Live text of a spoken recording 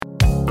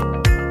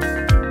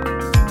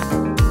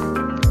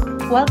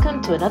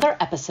Welcome to another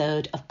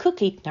episode of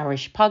Cook Eat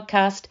Nourish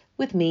podcast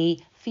with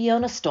me,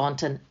 Fiona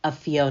Staunton of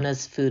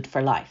Fiona's Food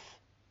for Life.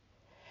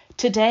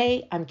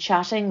 Today I'm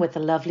chatting with the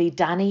lovely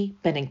Danny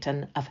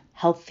Binnington of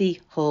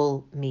Healthy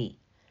Whole Me.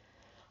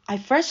 I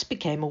first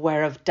became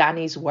aware of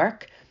Danny's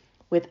work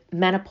with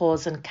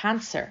menopause and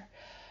cancer,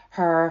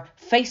 her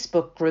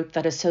Facebook group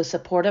that is so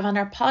supportive, and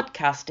her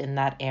podcast in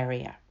that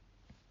area.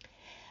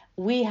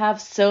 We have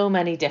so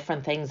many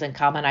different things in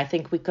common. I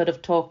think we could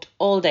have talked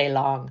all day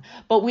long,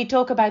 but we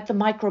talk about the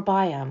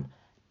microbiome,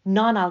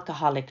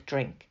 non-alcoholic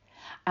drink,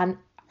 and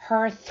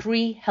her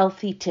 3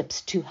 healthy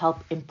tips to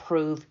help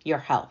improve your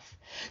health.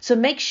 So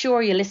make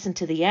sure you listen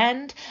to the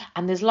end,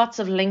 and there's lots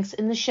of links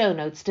in the show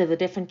notes to the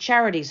different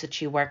charities that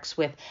she works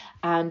with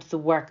and the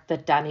work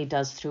that Danny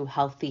does through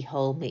Healthy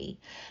Whole Me.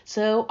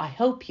 So I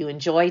hope you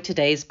enjoy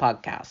today's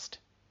podcast.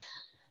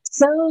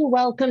 So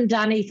welcome,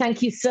 Danny.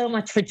 Thank you so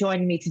much for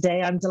joining me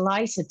today. I'm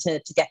delighted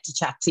to get to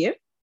chat to you.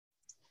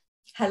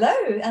 Hello,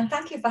 and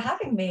thank you for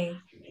having me.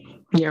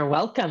 You're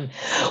welcome.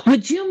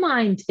 Would you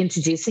mind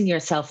introducing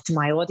yourself to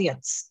my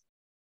audience?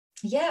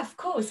 Yeah, of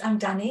course. I'm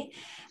Danny,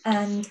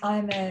 and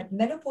I'm a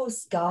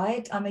menopause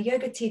guide. I'm a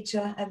yoga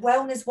teacher, a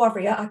wellness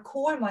warrior. I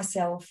call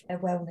myself a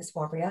wellness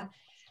warrior,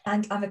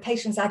 and I'm a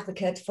patient's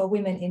advocate for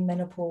women in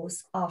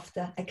menopause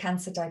after a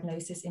cancer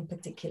diagnosis in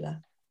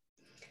particular.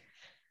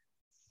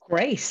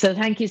 Great. So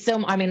thank you so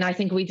much. I mean, I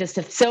think we just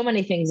have so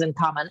many things in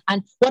common.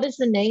 And what is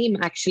the name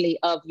actually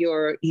of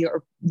your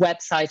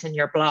website and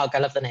your blog? I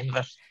love the name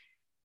of it.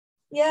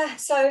 Yeah,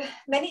 so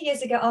many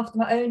years ago, after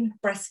my own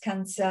breast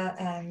cancer,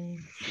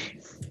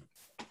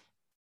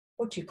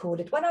 what do you call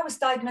it? When I was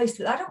diagnosed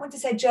with, I don't want to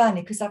say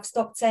journey because I've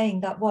stopped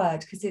saying that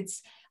word because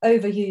it's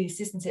overused,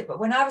 isn't it?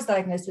 But when I was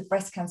diagnosed with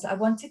breast cancer, I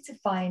wanted to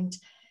find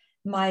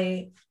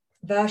my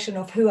version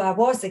of who I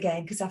was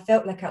again because I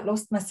felt like I'd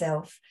lost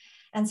myself.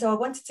 And so I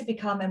wanted to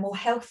become a more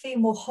healthy,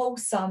 more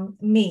wholesome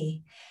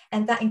me.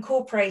 And that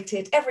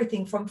incorporated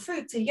everything from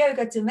food to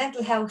yoga to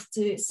mental health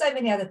to so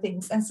many other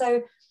things. And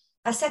so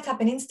I set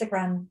up an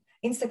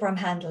Instagram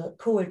handle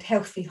called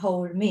Healthy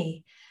Whole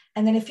Me.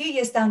 And then a few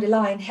years down the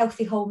line,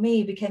 Healthy Whole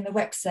Me became a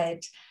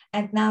website.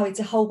 And now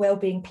it's a whole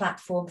wellbeing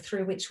platform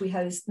through which we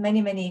host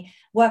many, many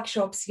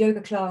workshops,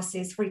 yoga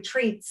classes,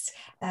 retreats,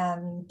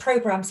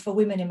 programs for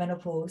women in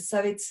menopause. So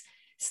it's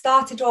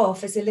started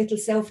off as a little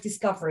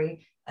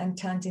self-discovery and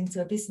turned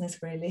into a business,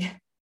 really.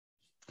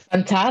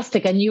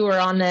 Fantastic. And you were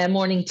on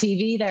morning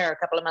TV there a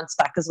couple of months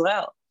back as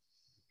well.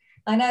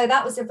 I know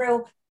that was a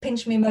real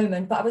pinch me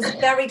moment, but I was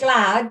very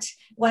glad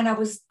when I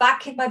was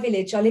back in my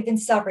village. I live in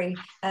Surrey,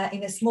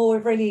 in a small,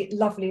 really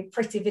lovely,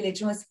 pretty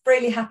village. And I was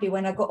really happy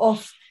when I got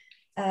off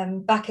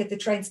back at the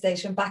train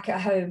station, back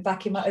at home,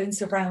 back in my own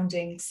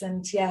surroundings.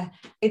 And yeah,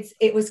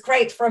 it was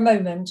great for a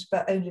moment,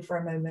 but only for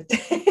a moment.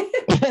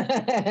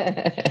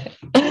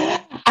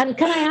 And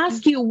can I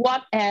ask you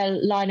what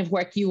line of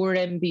work you were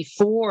in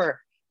before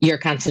your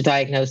cancer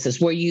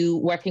diagnosis? Were you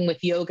working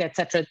with yoga,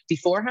 etc.,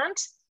 beforehand?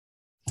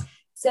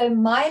 So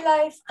my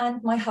life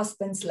and my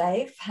husband's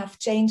life have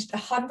changed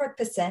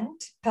 100%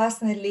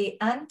 personally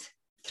and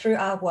through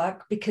our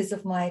work because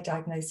of my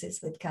diagnosis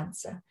with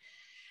cancer.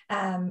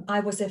 I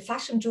was a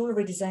fashion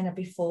jewelry designer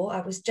before.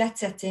 I was jet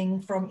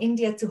setting from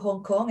India to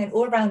Hong Kong and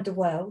all around the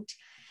world.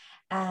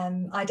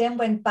 I then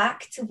went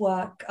back to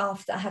work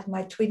after I had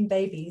my twin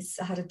babies.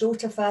 I had a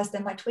daughter first,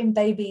 and my twin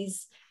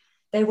babies,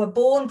 they were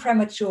born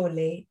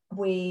prematurely.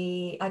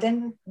 I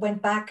then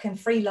went back and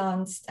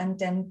freelanced, and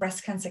then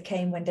breast cancer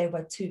came when they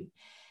were 2.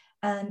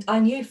 And I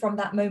knew from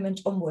that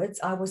moment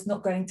onwards, I was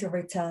not going to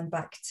return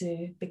back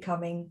to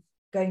going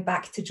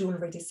back to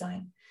jewelry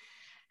design.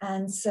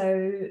 And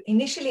so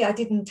initially I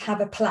didn't have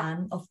a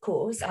plan, of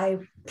course. I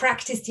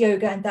practiced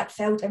yoga and that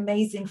felt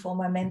amazing for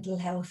my mental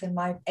health and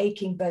my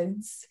aching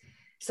bones.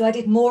 So I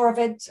did more of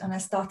it and I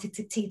started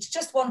to teach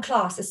just one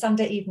class, a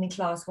Sunday evening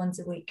class once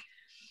a week.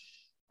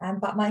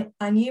 But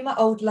I knew my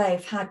old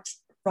life had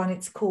run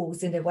its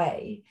course in a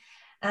way.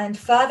 And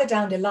further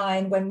down the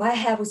line, when my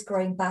hair was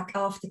growing back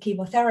after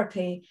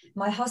chemotherapy,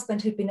 my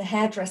husband, who'd been a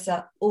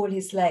hairdresser all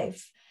his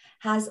life,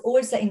 has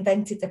also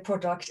invented a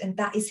product, and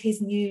that is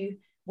his new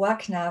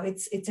work now.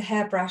 It's a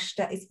hairbrush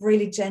that is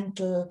really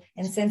gentle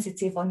and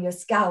sensitive on your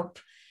scalp.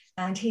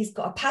 And he's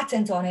got a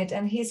patent on it,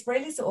 and he's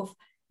really sort of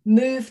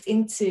moved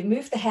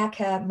the hair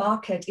care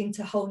market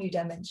into a whole new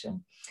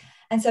dimension.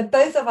 And so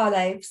both of our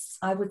lives,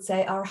 I would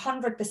say, are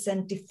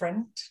 100%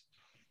 different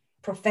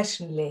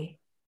professionally.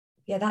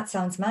 Yeah, that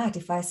sounds mad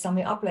if I sum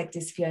it up like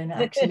this, Fiona,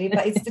 actually,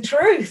 but it's the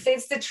truth.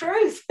 It's the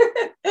truth.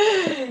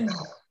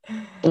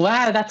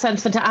 Wow, that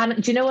sounds fantastic.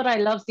 And do you know what? I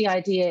love the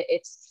idea.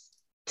 It's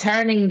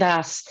turning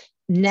that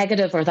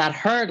negative or that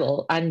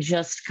hurdle and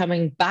just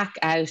coming back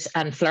out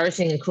and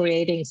flourishing and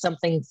creating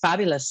something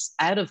fabulous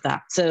out of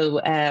that. So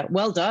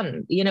well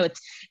done. You know,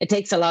 it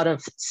takes a lot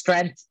of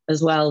strength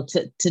as well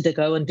to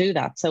go and do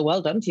that. So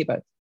well done to you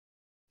both.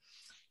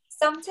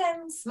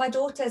 Sometimes my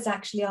daughter's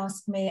actually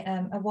asked me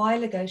a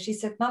while ago, she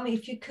said, Mummy,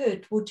 if you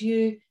could, would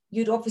you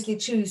you'd obviously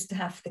choose to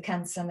have the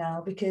cancer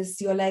now because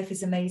your life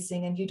is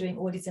amazing and you're doing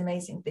all these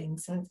amazing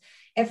things. And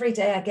every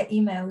day I get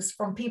emails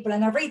from people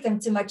and I read them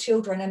to my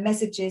children, and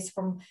messages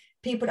from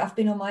people that have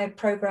been on my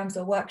programs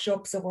or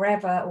workshops or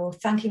wherever, or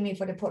thanking me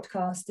for the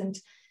podcast. And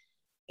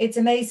it's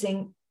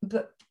amazing.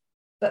 But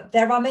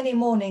there are many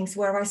mornings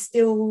where I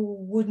still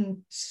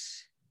wouldn't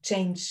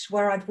change,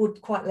 where I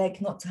would quite like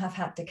not to have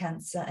had the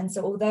cancer. And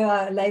so although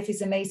our life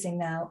is amazing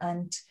now,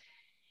 and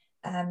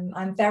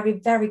I'm very,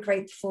 very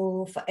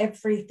grateful for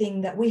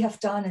everything that we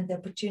have done and the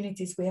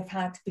opportunities we have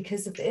had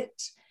because of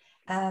it.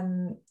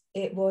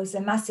 It was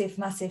a massive,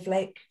 massive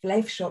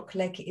life shock,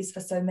 like it is for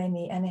so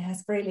many. And it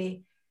has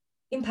really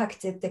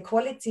impacted the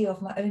quality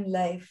of my own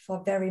life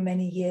for very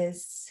many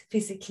years,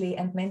 physically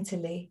and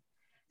mentally.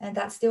 And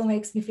that still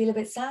makes me feel a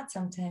bit sad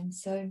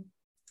sometimes. So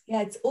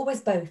yeah, it's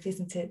always both,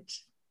 isn't it?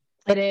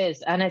 It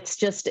is. And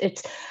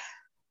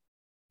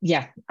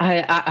yeah,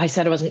 I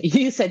said I wasn't,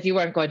 you said you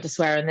weren't going to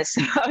swear in this.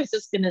 I was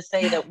just going to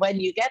say that when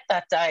you get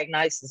that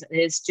diagnosis,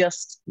 it's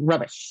just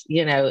rubbish.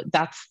 You know,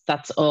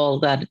 that's all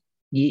that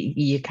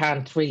you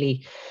can't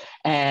really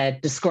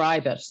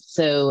describe it.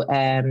 So,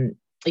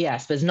 yeah, I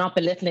suppose not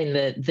belittling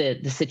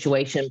the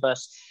situation, but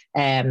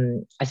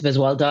I suppose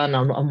well done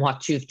on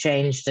what you've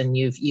changed and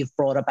you've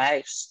brought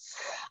about.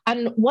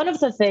 And one of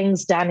the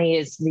things, Danny,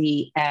 is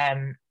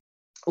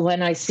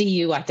when I see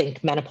you, I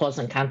think menopause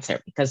and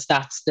cancer, because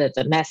that's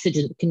the message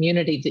in the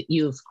community that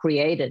you've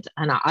created.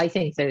 And I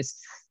think there's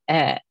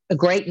a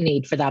great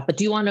need for that. But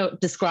do you want to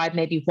describe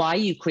maybe why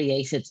you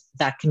created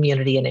that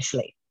community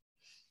initially?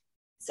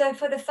 So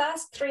for the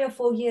first 3 or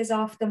 4 years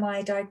after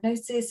my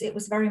diagnosis, it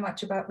was very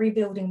much about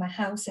rebuilding my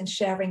house and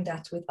sharing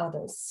that with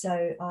others.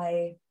 So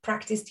I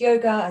practiced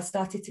yoga, I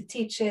started to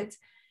teach it.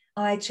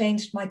 I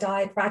changed my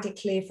diet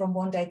radically from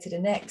one day to the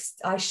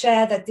next. I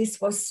share that this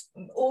was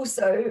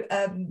also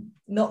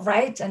not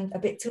right and a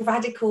bit too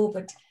radical,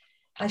 but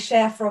I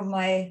share from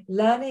my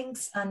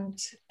learnings and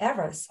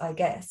errors, I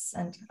guess.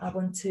 And I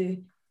want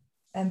to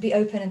be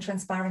open and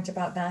transparent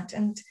about that.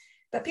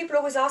 But people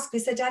always ask me,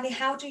 so Danny,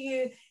 how do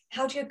you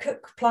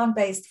cook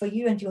plant-based for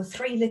you and your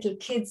 3 little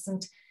kids?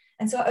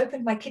 And so I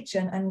opened my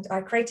kitchen and I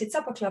created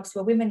supper clubs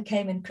where women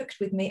came and cooked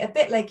with me, a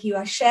bit like you.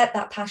 I shared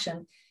that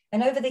passion.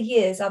 And over the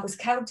years, I was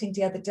counting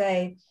the other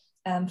day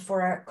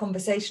for a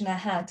conversation I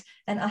had,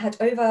 and I had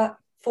over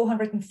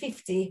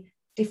 450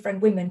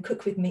 different women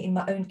cook with me in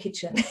my own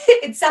kitchen.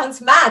 It sounds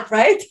mad,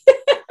 right?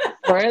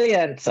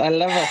 Brilliant. I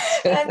love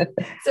it.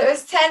 So it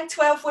was 10,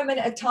 12 women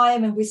at a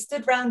time, and we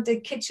stood around the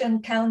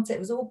kitchen counter. It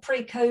was all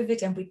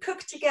pre-COVID, and we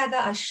cooked together.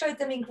 I showed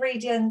them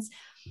ingredients.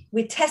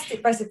 We tested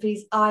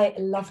recipes. I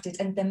loved it.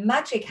 And the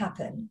magic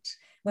happened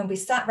when we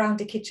sat around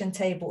the kitchen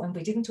table and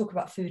we didn't talk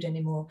about food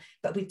anymore,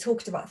 but we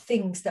talked about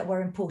things that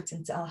were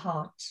important to our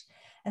heart.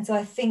 And so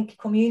I think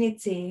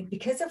community,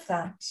 because of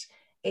that,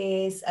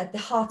 is at the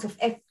heart of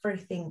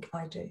everything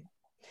I do.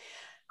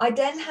 I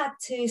then had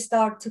to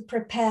start to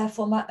prepare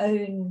for my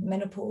own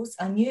menopause.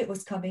 I knew it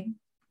was coming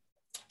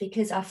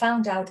because I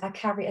found out I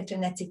carry a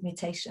genetic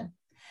mutation,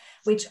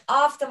 which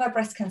after my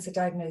breast cancer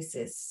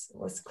diagnosis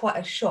was quite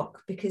a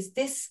shock, because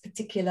this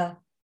particular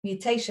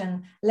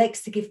mutation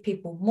likes to give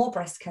people more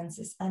breast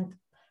cancers and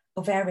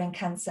ovarian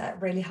cancer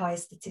at really high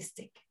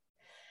statistic.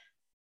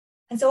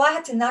 And so I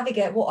had to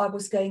navigate what I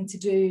was going to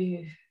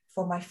do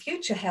for my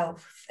future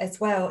health as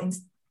well,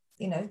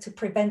 to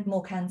prevent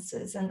more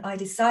cancers. And I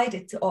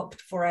decided to opt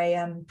for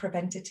a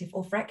preventative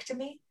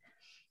ovarectomy.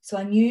 So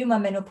I knew my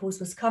menopause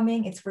was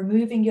coming. It's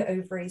removing your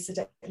ovaries so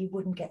that you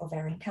wouldn't get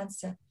ovarian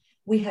cancer.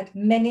 We had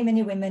many,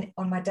 many women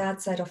on my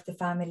dad's side of the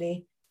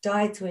family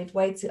die to it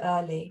way too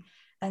early.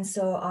 And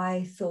so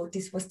I thought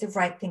this was the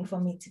right thing for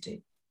me to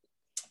do.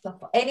 But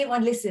for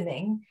anyone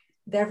listening,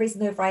 there is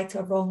no right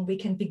or wrong. We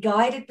can be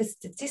guided by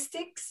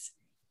statistics,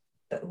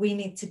 but we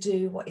need to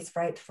do what is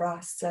right for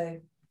us.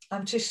 So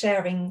I'm just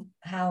sharing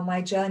how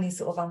my journey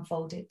sort of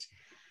unfolded.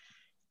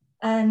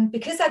 And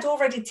because I'd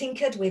already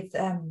tinkered with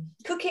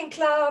cooking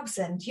clubs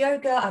and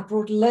yoga, I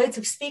brought loads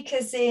of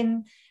speakers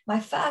in. My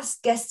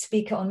first guest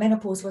speaker on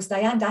menopause was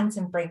Diane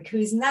Dantenbrink, who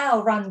is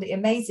now run the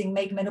amazing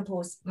Make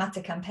Menopause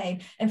Matter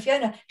campaign. And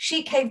Fiona,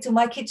 she came to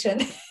my kitchen.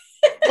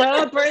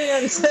 Oh,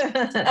 brilliant.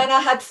 And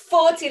I had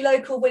 40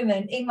 local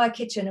women in my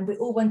kitchen, and we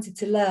all wanted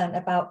to learn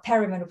about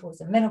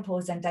perimenopause and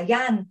menopause. And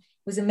Diane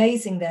was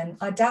amazing then.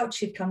 I doubt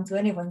she'd come to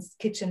anyone's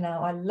kitchen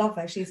now. I love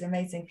her. She's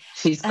amazing.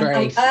 She's and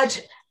great. I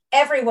urge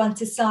everyone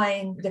to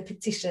sign the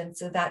petition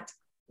so that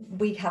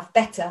we have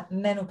better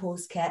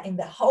menopause care in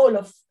the whole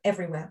of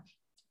everywhere.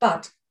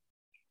 But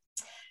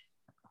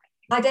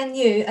I then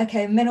knew,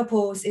 okay,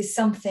 menopause is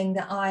something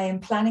that I am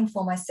planning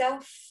for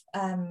myself.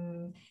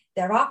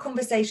 There are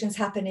conversations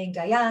happening.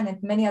 Diane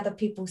and many other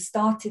people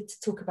started to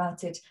talk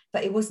about it,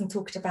 but it wasn't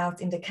talked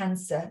about in the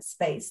cancer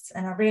space.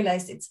 And I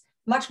realized it's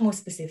much more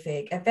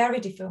specific, a very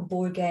different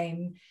ball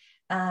game.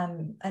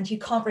 And you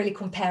can't really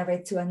compare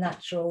it to a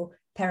natural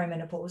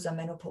perimenopause or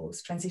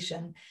menopause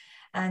transition.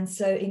 And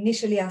so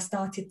initially I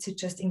started to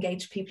just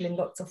engage people in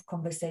lots of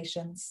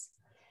conversations.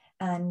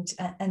 And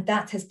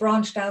that has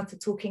branched out to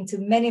talking to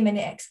many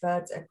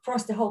experts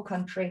across the whole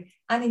country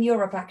and in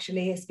Europe.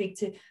 Actually, I speak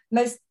to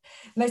most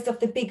of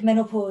the big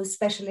menopause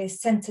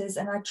specialist centers,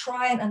 and I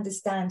try and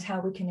understand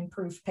how we can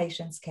improve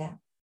patients' care.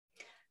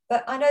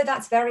 But I know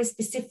that's very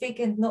specific,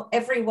 and not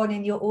everyone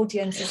in your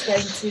audience is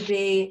going to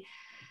be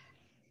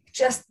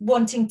just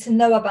wanting to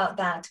know about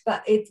that.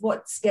 But it's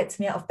what gets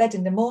me out of bed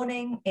in the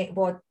morning. It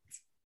what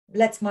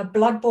lets my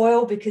blood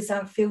boil, because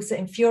I feel so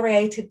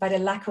infuriated by the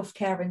lack of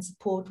care and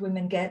support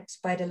women get,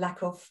 by the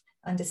lack of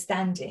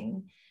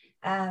understanding.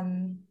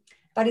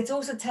 But it's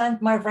also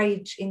turned my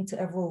rage into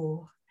a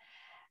roar.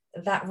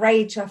 That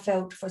rage I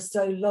felt for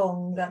so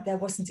long that there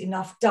wasn't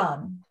enough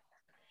done,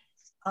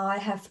 I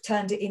have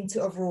turned it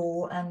into a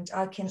roar, and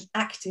I can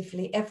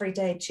actively every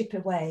day chip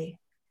away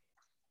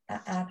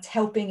at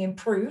helping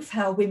improve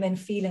how women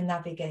feel and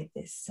navigate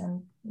this.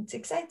 And it's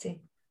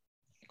exciting.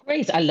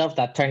 Great. I love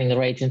that, turning the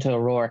rage into a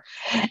roar.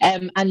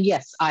 And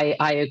yes, I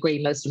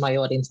agree. Most of my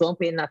audience won't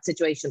be in that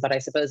situation, but I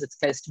suppose it's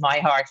close to my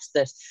heart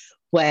that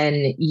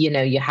when,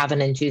 you have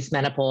an induced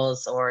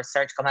menopause or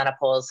surgical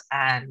menopause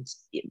and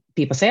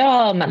people say,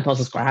 oh, menopause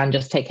is grand,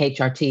 just take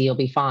HRT, you'll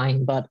be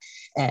fine. But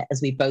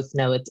as we both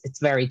know, it's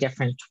very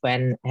different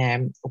when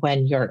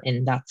you're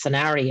in that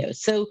scenario.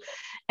 So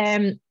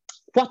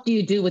what do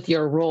you do with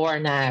your roar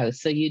now?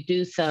 So you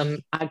do some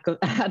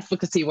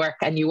advocacy work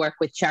and you work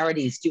with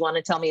charities. Do you want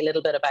to tell me a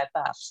little bit about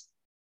that?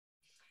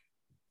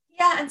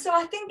 Yeah, and so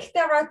I think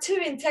there are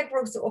two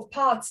integral sort of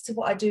parts to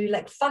what I do.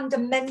 Like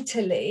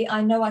fundamentally,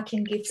 I know I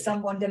can give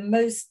someone the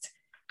most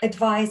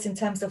advice in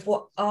terms of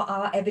what are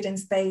our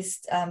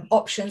evidence-based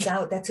options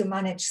out there to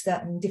manage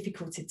certain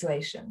difficult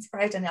situations,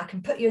 right? And I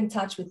can put you in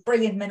touch with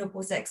brilliant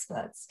menopause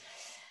experts.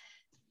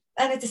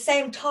 And at the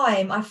same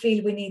time, I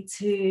feel we need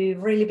to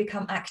really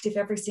become active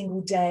every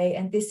single day.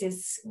 And this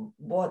is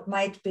what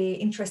might be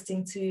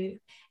interesting to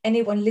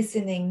anyone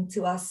listening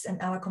to us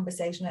and our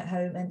conversation at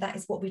home. And that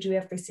is what we do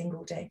every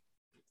single day.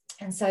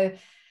 And so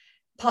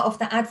part of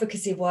the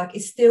advocacy work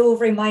is still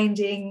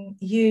reminding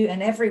you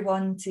and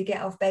everyone to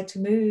get out of bed, to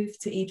move,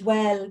 to eat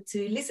well,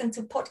 to listen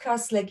to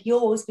podcasts like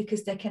yours,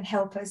 because they can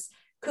help us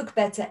cook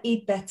better,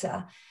 eat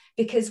better,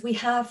 because we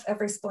have a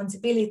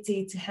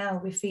responsibility to how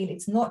we feel.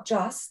 It's not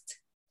just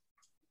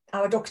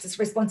our doctor's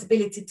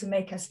responsibility to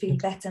make us feel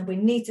better. And we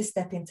need to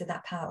step into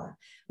that power.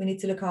 We need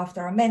to look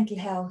after our mental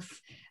health,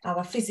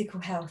 our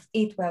physical health,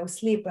 eat well,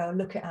 sleep well,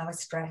 look at our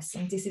stress.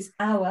 And this is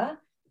our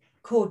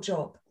core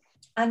job.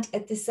 And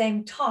at the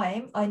same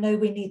time, I know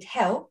we need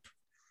help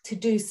to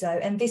do so.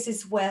 And this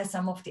is where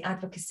some of the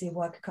advocacy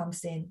work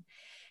comes in.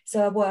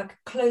 So I work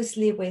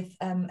closely with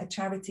a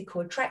charity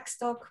called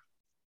Trekstock.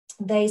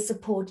 They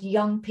support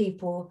young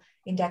people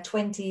in their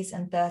 20s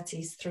and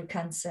 30s through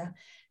cancer.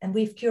 And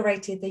we've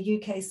curated the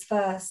UK's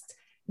first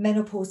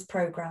menopause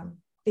program,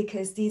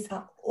 because these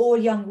are all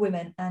young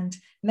women, and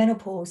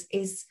menopause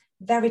is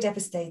very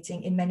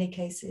devastating in many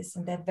cases,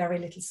 and there's very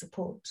little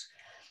support.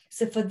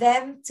 So for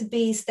them to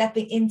be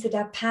stepping into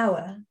their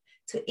power,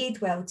 to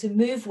eat well, to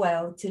move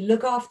well, to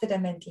look after their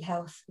mental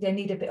health, they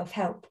need a bit of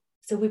help.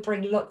 So we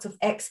bring lots of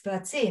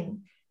experts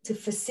in to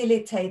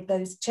facilitate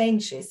those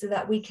changes, so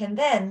that we can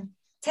then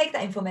take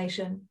that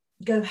information,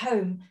 go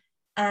home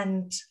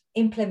and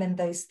implement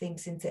those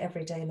things into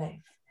everyday life.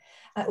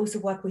 I also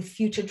work with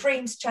Future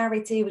Dreams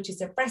charity, which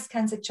is a breast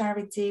cancer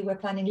charity. We're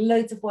planning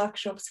loads of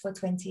workshops for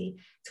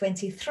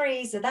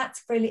 2023. So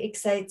that's really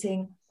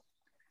exciting.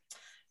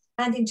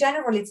 And in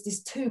general, it's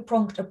this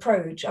two-pronged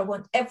approach. I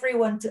want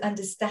everyone to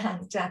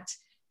understand that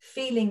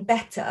feeling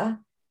better,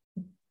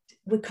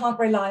 we can't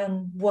rely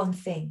on one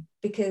thing,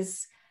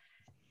 because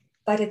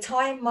by the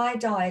time my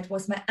diet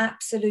was my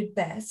absolute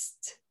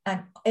best,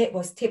 and it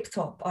was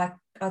tip-top,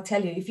 I'll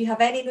tell you, if you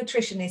have any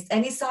nutritionist,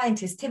 any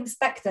scientist, Tim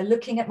Spector,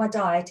 looking at my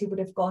diet, he would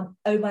have gone,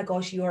 oh my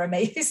gosh, you're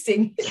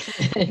amazing.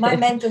 My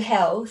mental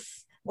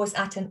health was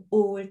at an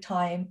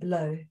all-time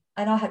low,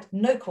 and I had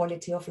no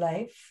quality of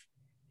life.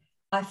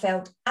 I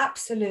felt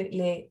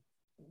absolutely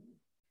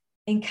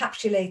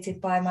encapsulated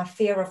by my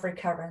fear of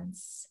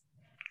recurrence.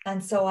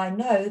 And so I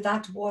know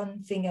that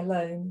one thing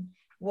alone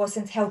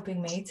wasn't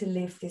helping me to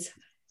live this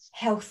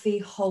healthy,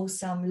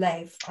 wholesome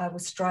life I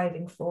was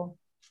striving for.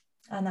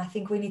 And I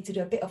think we need to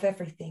do a bit of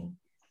everything,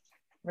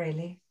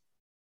 really.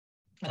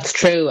 That's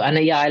true. And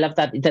yeah, I love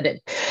that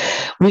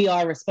we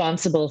are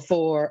responsible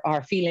for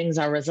our feelings,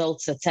 our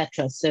results,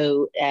 etc.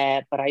 So,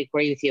 but I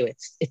agree with you.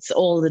 It's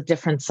all the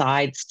different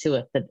sides to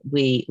it that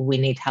we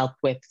need help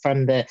with,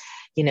 from the,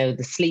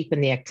 the sleep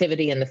and the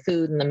activity and the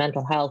food and the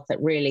mental health.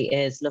 That really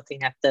is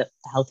looking at the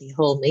healthy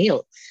whole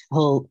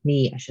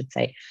me, I should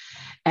say.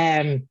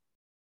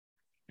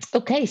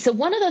 Okay, so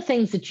one of the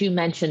things that you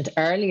mentioned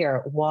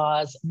earlier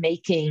was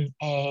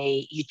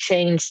you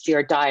changed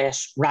your diet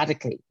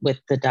radically with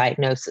the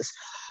diagnosis.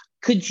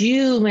 Could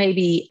you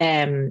maybe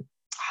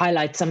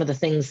highlight some of the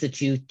things that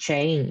you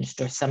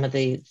changed, or some of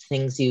the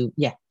things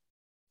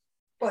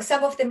What,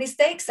 some of the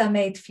mistakes I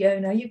made,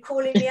 Fiona? Are you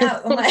calling me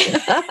out on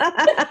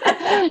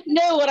my...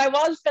 No, what I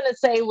was going to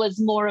say was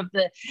more of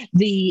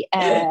the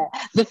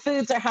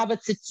foods or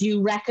habits that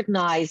you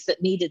recognize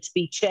that needed to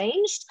be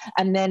changed,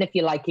 and then if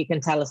you like, you can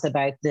tell us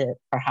about the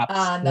perhaps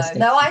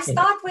No, I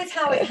start with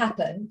how it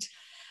happened.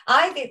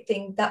 I did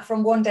think that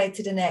from one day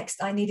to the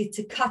next, I needed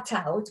to cut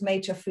out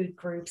major food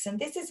groups. And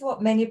this is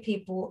what many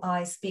people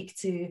I speak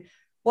to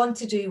want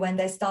to do when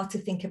they start to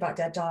think about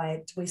their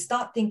diet. We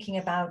start thinking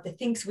about the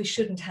things we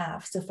shouldn't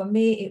have. So for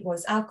me, it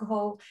was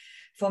alcohol.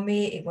 For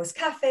me, it was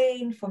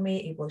caffeine. For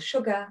me, it was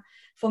sugar.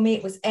 For me,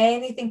 it was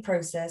anything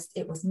processed.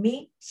 It was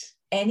meat,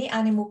 any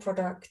animal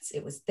products.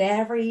 It was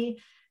dairy.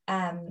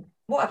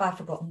 What have I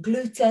forgotten?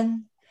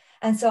 Gluten.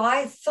 And so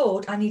I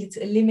thought I needed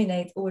to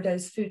eliminate all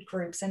those food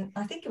groups. And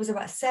I think it was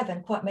about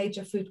 7 quite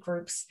major food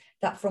groups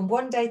that from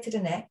one day to the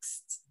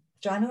next,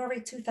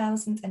 January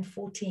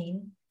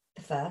 2014,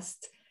 the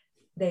first,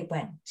 they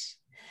went.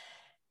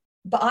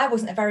 But I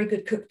wasn't a very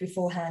good cook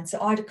beforehand,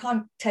 so I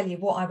can't tell you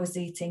what I was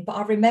eating. But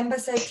I remember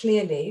so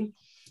clearly,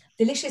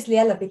 Delicious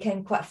Liella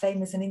became quite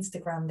famous on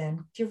Instagram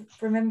then. Do you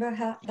remember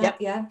her? Yep.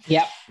 Yeah.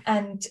 Yep.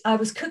 And I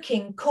was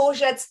cooking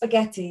courgette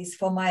spaghettis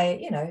for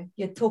my,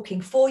 you're talking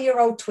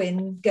 4-year-old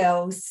twin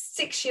girls,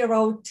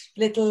 6-year-old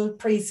little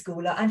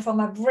preschooler, and for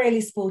my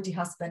really sporty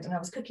husband. And I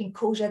was cooking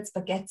courgette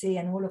spaghetti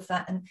and all of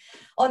that. And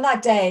on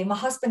that day, my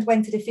husband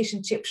went to the fish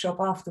and chip shop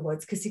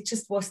afterwards because he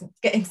just wasn't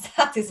getting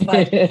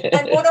satisfied.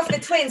 And one of the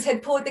twins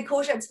had poured the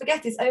courgette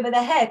spaghettis over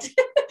their head.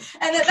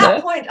 And at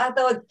that point, I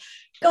thought,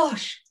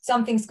 gosh,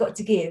 something's got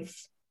to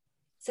give.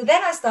 So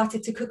then I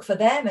started to cook for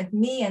them and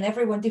me and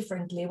everyone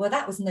differently. Well,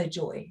 that was no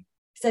joy.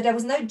 So there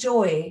was no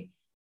joy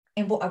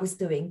in what I was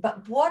doing.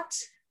 But what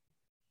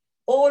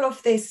all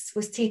of this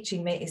was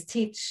teaching me is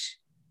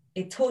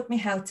it taught me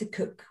how to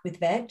cook with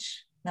veg.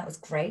 That was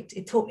great.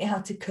 It taught me how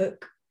to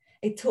cook.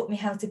 It taught me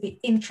how to be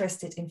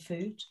interested in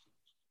food.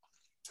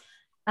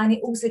 And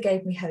it also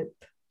gave me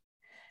hope.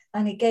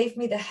 And it gave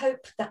me the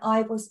hope that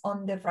I was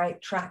on the right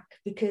track,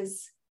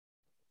 because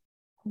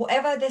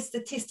whatever the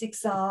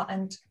statistics are,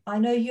 and I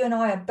know you and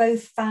I are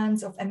both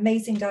fans of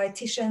amazing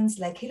dietitians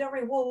like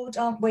Hilary Ward,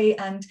 aren't we?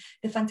 And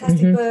the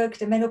fantastic book,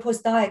 The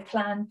Menopause Diet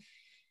Plan.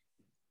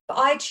 But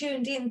I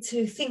tuned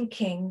into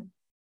thinking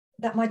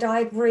that my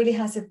diet really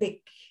has a big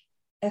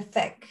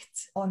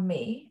effect on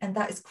me, and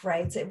that is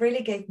great. So it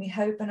really gave me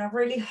hope, and I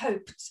really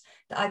hoped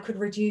that I could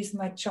reduce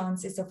my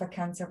chances of a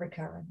cancer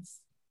recurrence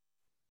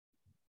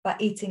by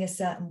eating a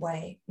certain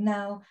way.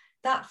 Now,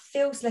 that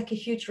feels like a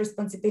huge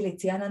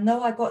responsibility. And I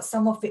know I got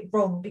some of it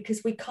wrong,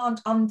 because we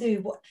can't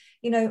undo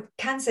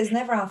cancer is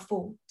never our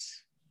fault.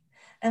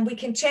 And we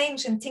can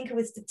change and tinker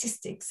with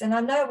statistics. And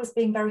I know I was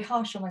being very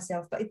harsh on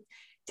myself, but it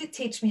did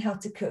teach me how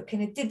to cook,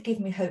 and it did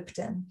give me hope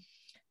then.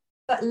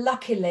 But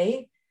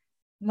luckily,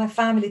 my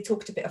family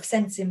talked a bit of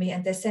sense in me,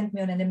 and they sent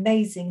me on an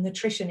amazing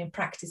nutrition in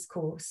practice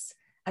course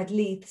at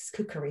Leith's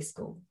Cookery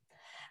School.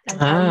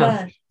 And I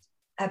learned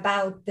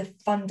about the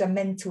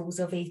fundamentals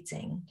of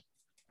eating.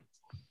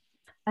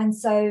 And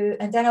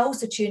then I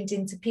also tuned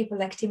into people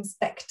like Tim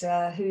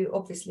Spector, who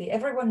obviously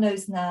everyone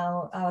knows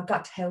now, our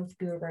gut health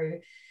guru.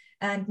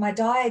 And my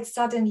diet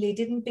suddenly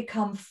didn't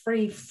become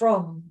free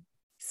from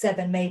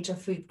 7 major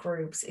food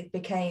groups. It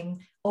became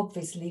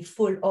obviously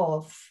full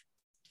of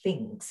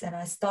things. And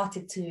I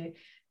started to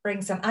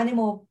bring some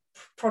animal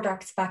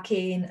products back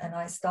in, and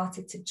I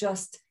started to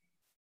just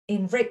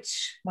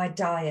enrich my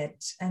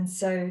diet. And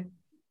so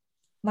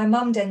my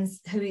mum then,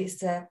 who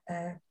is a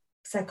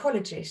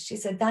psychologist, she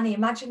said, Danny,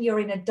 imagine you're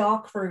in a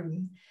dark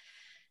room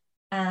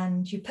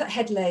and you put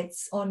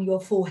headlights on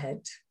your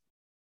forehead,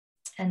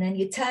 and then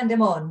you turn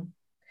them on,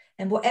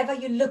 and whatever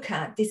you look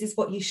at, this is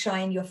what you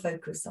shine your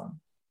focus on.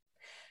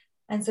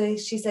 And so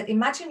she said,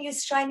 imagine you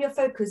shine your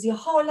focus your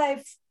whole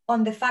life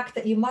on the fact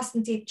that you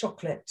mustn't eat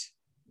chocolate.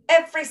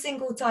 Every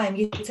single time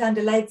you turn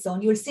the lights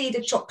on, you'll see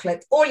the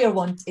chocolate. All you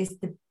want is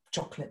the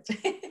chocolate.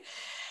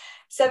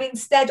 So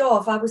instead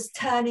of, I was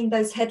turning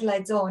those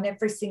headlights on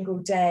every single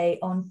day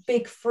on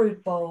big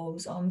fruit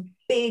bowls, on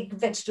big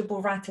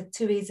vegetable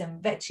ratatouilles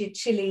and veggie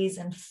chilies,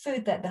 and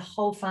food that the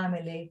whole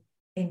family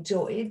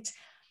enjoyed.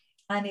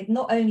 And it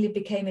not only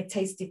became a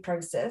tasty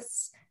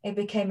process, it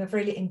became a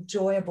really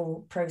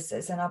enjoyable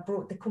process. And I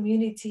brought the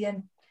community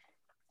and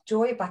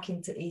joy back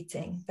into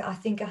eating that I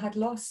think I had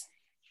lost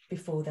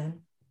before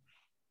then.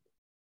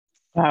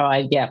 Oh,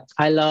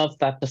 I love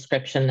that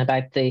description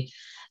about the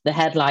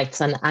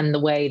headlights, and the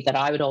way that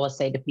I would always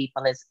say to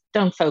people is,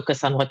 don't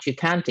focus on what you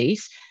can't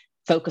eat,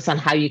 focus on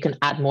how you can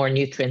add more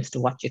nutrients to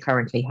what you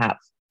currently have.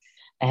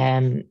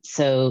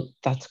 So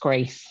that's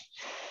great.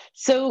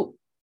 So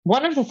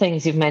one of the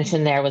things you've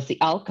mentioned there was the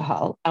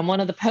alcohol, and one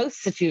of the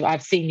posts that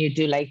I've seen you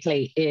do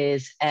lately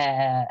is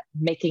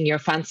making your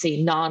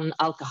fancy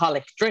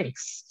non-alcoholic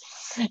drinks.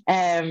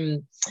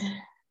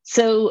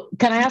 So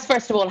can I ask,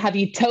 first of all, have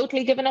you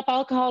totally given up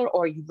alcohol,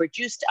 or you've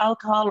reduced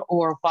alcohol,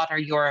 or what are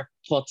your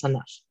thoughts on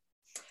that?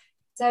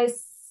 So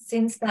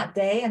since that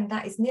day, and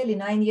that is nearly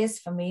 9 years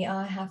for me,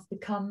 I have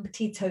become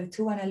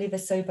teetotal and I live a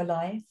sober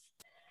life.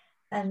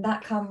 And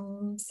that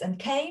comes and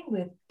came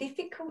with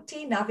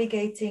difficulty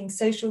navigating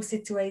social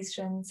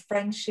situations,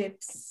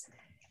 friendships,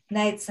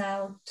 nights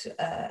out,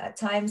 at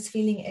times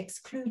feeling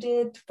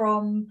excluded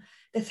from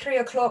the 3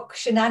 o'clock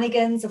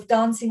shenanigans of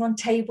dancing on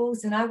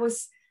tables. And I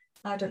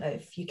don't know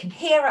if you can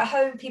hear at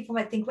home, people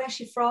might think, where's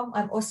she from?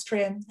 I'm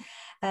Austrian,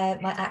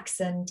 my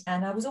accent.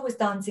 And I was always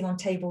dancing on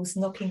tables,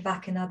 knocking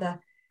back another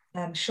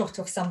shot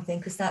of something,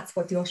 because that's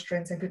what the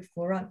Austrians are good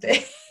for, aren't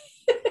they?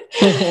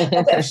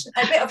 a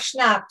bit of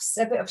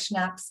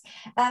schnapps.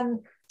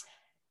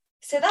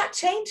 So that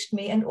changed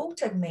me and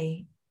altered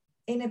me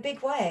in a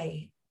big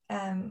way.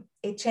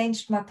 It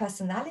changed my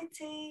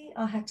personality.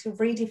 I had to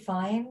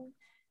redefine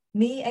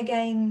me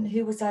again.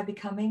 Who was I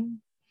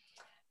becoming?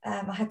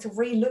 I had to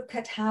relook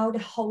at how the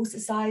whole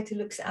society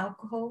looks at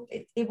alcohol.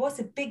 It was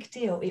a big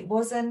deal. It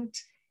wasn't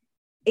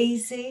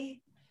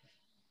easy,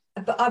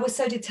 but I was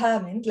so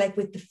determined, like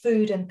with the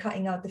food and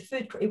cutting out the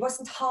food. It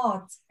wasn't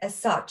hard as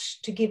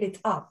such to give it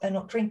up and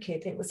not drink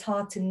it. It was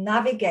hard to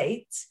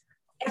navigate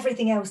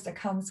everything else that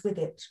comes with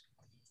it.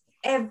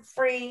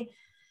 Every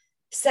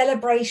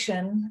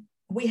celebration,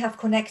 we have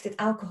connected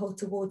alcohol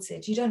towards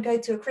it. You don't go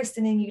to a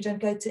christening, you don't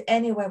go to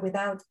anywhere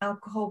without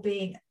alcohol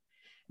being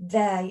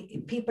there.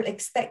 People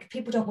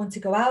don't want to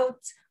go out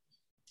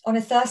on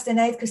a Thursday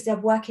night because they're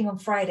working on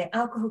Friday.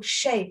 Alcohol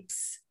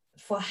shapes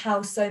for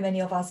how so many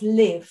of us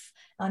live,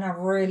 and I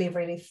really,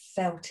 really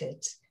felt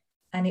it,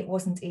 and it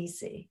wasn't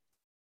easy.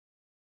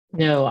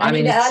 No, and I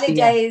mean, in the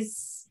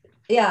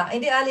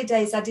early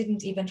days, I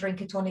didn't even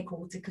drink a tonic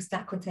water because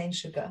that contains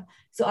sugar.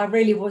 So I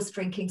really was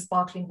drinking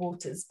sparkling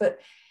waters. But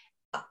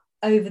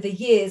over the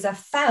years, I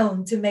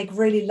found to make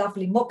really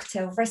lovely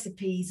mocktail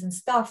recipes and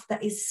stuff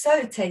that is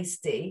so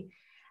tasty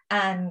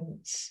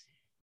and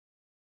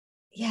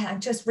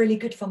just really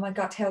good for my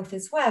gut health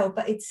as well.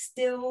 But it's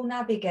still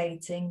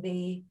navigating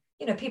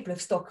people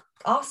have stopped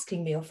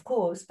asking me, of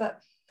course,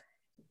 but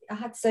I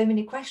had so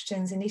many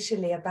questions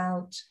initially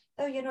about,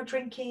 oh, you're not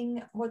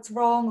drinking, what's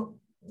wrong?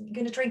 You're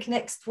going to drink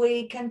next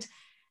week. And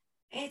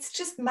it's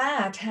just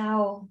mad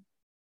how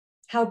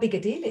big a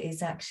deal it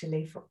is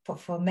actually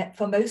for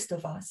most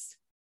of us.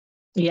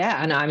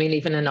 Yeah, and I mean,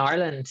 even in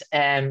Ireland,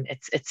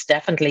 it's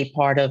definitely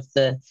part of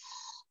the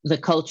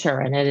culture,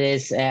 and it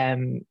is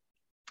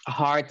a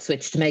hard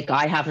switch to make.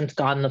 I haven't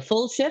gone the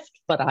full shift,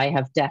 but I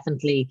have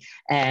definitely,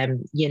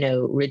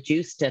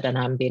 reduced it, and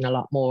I'm being a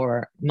lot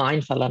more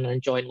mindful and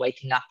enjoying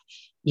waking up,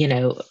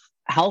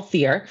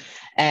 healthier.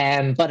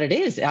 But it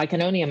is, I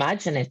can only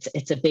imagine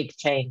it's a big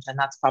change, and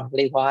that's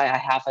probably why I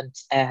haven't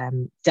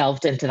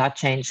delved into that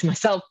change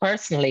myself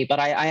personally. But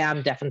I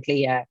am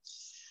definitely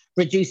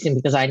reducing,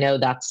 because I know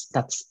that's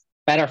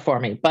better for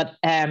me. But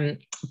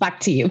back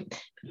to you.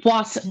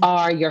 What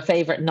are your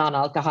favorite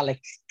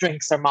non-alcoholic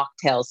drinks or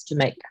mocktails to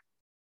make?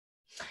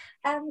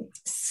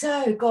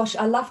 So gosh,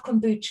 I love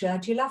kombucha.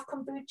 Do you love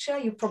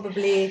kombucha? You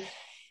probably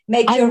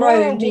make your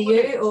own, do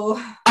you? Or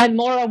I'm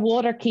more a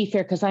water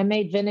kefir, because I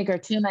made vinegar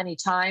too many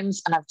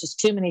times and I've just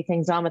too many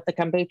things on with the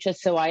kombucha.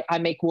 So I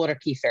make water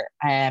kefir.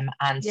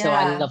 So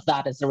I love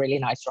that as a really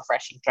nice,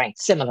 refreshing drink,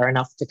 similar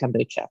enough to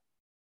kombucha.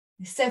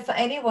 So for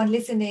anyone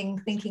listening,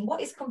 thinking,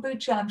 what is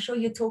kombucha? I'm sure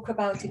you talk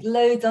about it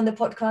loads on the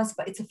podcast,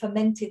 but it's a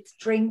fermented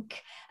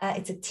drink.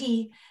 It's a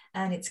tea,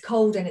 and it's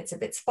cold and it's a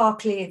bit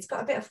sparkly. It's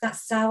got a bit of that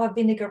sour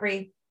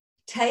vinegary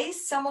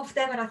taste, some of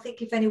them. And I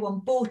think if anyone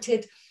bought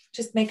it,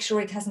 just make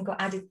sure it hasn't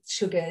got added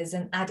sugars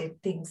and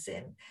added things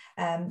in.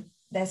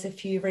 There's a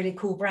few really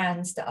cool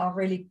brands that are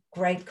really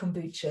great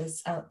kombuchas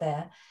out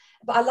there.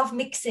 But I love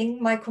mixing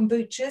my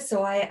kombucha.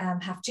 So I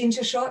have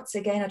ginger shots.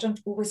 Again, I don't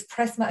always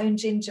press my own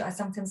ginger. I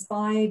sometimes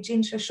buy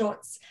ginger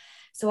shots.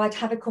 So I'd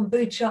have a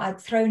kombucha. I'd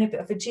throw in a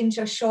bit of a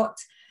ginger shot.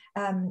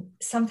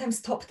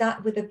 Sometimes top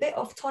that with a bit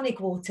of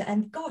tonic water.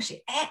 And gosh,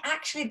 it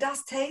actually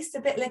does taste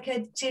a bit like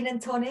a gin and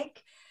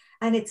tonic.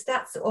 And it's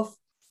that sort of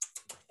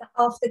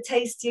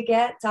aftertaste you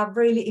get. I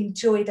really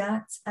enjoy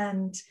that.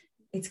 And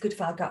it's good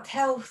for our gut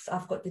health.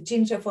 I've got the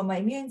ginger for my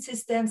immune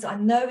system. So I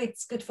know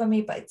it's good for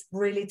me, but it's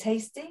really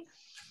tasty.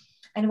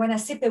 And when I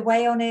sip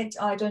away on it,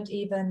 I don't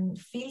even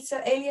feel so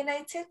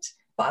alienated.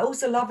 But I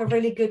also love a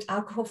really good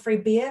alcohol-free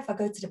beer. If I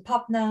go to the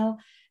pub now,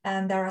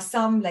 and there are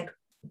some like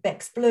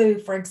Beck's Blue,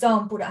 for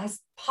example, that has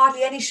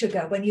hardly any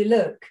sugar when you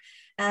look.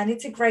 And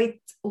it's a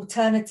great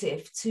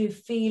alternative to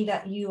feel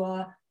that you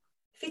are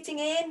fitting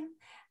in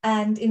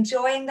and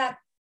enjoying that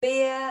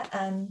beer.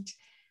 And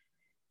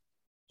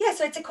yeah,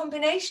 so it's a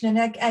combination.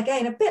 And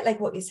again, a bit like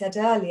what you said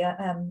earlier,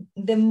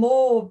 the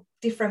more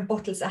different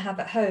bottles I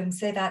have at home,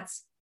 say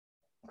that's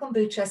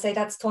kombucha, say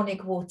that's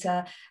tonic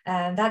water,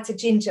 and that's a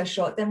ginger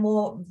shot, the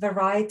more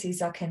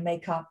varieties I can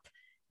make up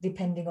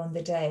depending on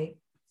the day.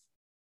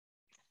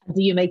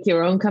 Do you make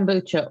your own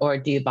kombucha or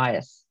do you buy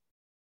it?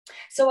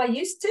 So I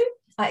used to.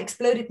 I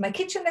exploded my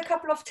kitchen a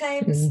couple of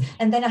times,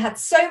 and then I had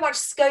so much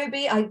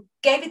SCOBY, I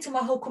gave it to my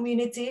whole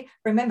community.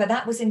 Remember,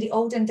 that was in the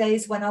olden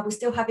days when I was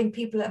still having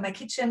people at my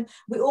kitchen.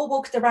 We all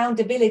walked around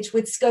the village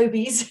with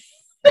SCOBYs.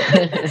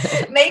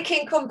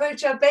 making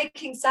kombucha,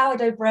 baking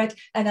sourdough bread,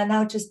 and I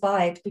now just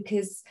buy it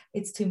because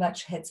it's too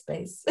much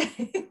headspace.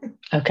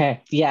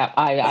 Okay, yeah,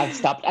 I've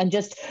stopped. And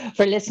just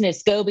for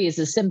listeners, SCOBY is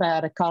a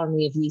symbiotic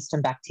colony of yeast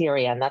and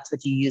bacteria, and that's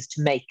what you use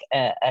to make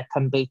a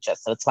kombucha.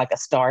 So it's like a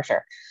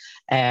starter.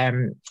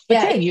 But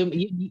yeah,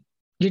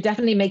 you're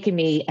definitely making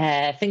me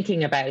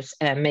thinking about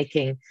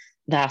making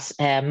that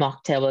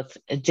mocktail with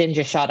a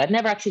ginger shot. I'd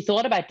never actually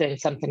thought about doing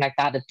something like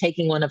that, of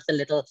taking one of the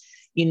little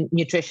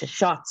nutritious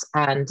shots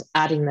and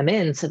adding them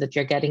in so that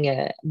you're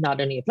getting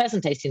not only a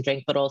pleasant tasting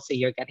drink, but also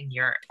you're getting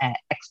your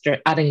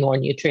adding more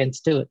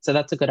nutrients to it. So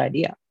that's a good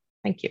idea.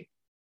 Thank you.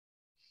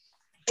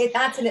 It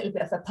adds a little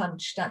bit of a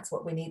punch. That's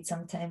what we need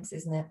sometimes,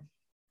 isn't it?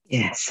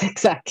 Yes,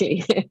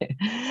 exactly.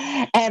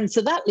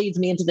 So that leads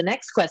me into the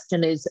next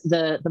question: is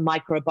the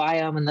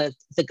microbiome and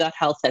the gut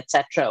health,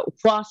 etc.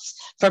 What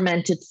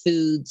fermented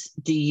foods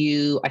do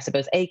you, I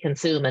suppose, A,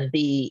 consume, and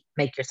B,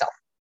 make yourself?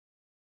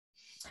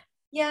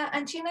 Yeah,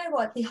 and you know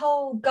what? The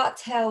whole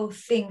gut health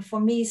thing for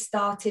me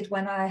started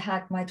when I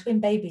had my twin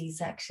babies,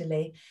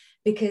 actually,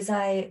 because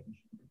I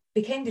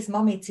became this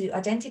mummy to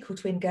identical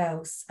twin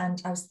girls.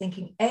 And I was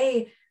thinking,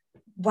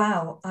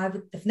 wow, I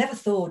would have never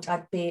thought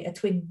I'd be a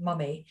twin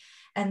mummy.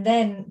 And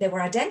then they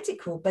were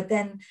identical, but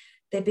then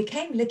they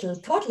became little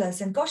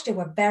toddlers. And gosh, they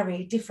were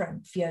very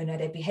different, Fiona.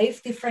 They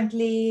behaved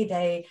differently.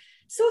 They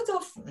sort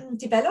of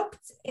developed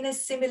in a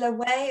similar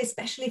way,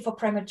 especially for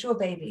premature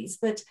babies.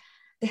 But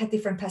they had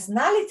different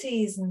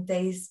personalities and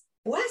they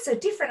were so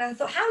different. And I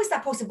thought, how is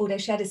that possible? They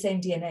share the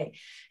same DNA.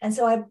 And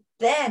so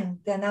they're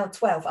now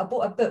 12. I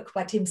bought a book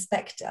by Tim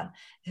Spector,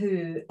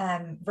 who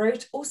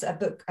wrote also a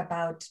book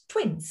about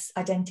twins,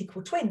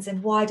 identical twins,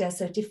 and why they're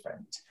so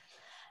different.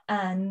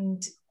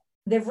 And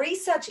the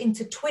research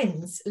into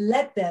twins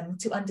led them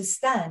to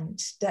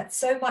understand that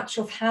so much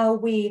of how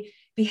we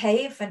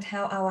behave and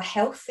how our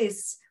health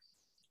is,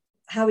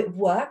 how it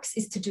works,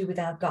 is to do with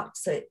our gut.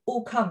 So it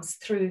all comes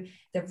through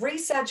the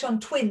research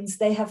on twins.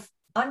 They have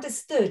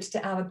understood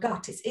that our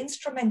gut is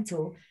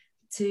instrumental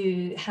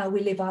to how we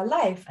live our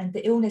life and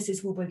the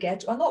illnesses we will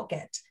get or not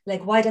get.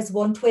 Like, why does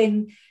one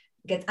twin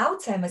get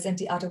Alzheimer's and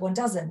the other one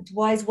doesn't?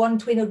 Why is one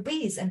twin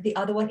obese and the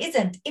other one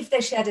isn't, if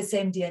they share the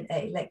same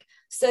DNA? Like,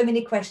 so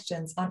many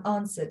questions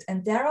unanswered.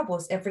 And there I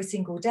was every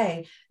single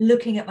day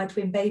looking at my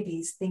twin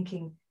babies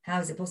thinking, how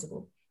is it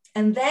possible?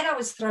 And then I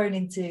was thrown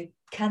into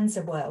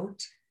cancer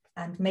world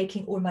and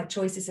making all my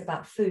choices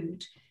about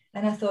food.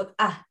 And I thought,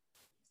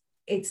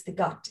 it's the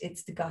gut,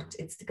 it's the gut,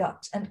 it's the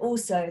gut. And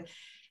also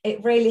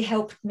it really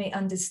helped me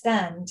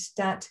understand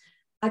that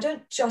I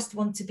don't just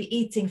want to be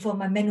eating for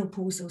my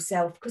menopausal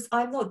self, because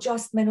I'm not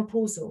just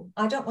menopausal.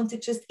 I don't want to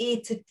just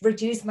eat to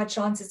reduce my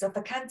chances of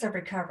a cancer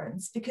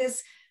recurrence,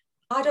 because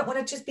I don't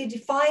want to just be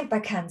defined by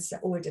cancer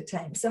all the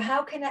time. So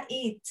how can I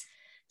eat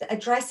that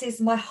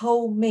addresses my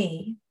whole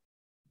me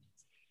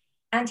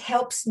and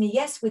helps me,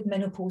 yes, with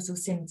menopausal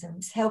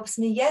symptoms, helps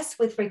me, yes,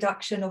 with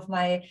reduction of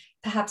my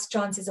perhaps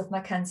chances of my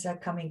cancer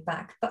coming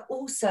back, but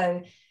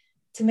also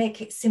to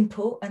make it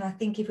simple. And I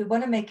think if we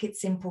want to make it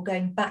simple,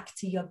 going back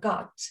to your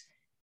gut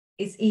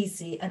is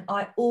easy. And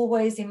I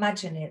always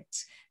imagine it,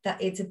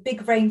 that it's a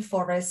big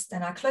rainforest.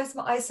 And I close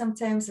my eyes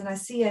sometimes and I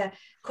see a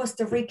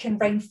Costa Rican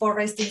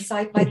rainforest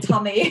inside my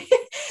tummy.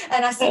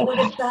 And I see all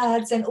the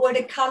birds and all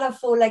the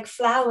colorful like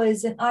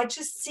flowers. And I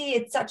just see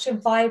it such a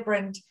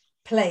vibrant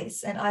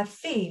place. And I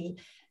feel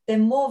the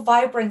more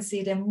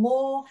vibrancy, the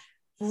more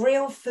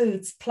real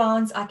foods,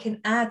 plants I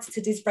can add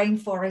to this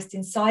rainforest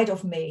inside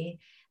of me,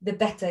 the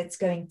better it's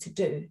going to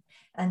do.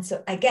 And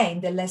so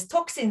again, the less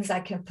toxins I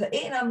can put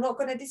in, I'm not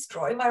going to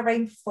destroy my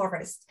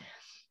rainforest.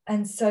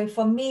 And so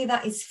for me,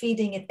 that is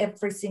feeding it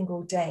every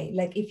single day.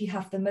 Like, if you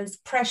have the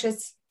most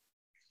precious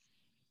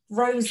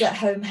rose at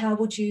home, how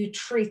would you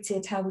treat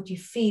it? How would you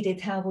feed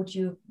it? How would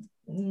you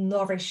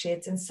nourish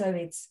it? And so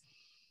it's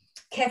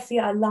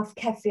kefir. I love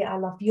kefir. I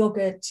love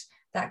yogurt.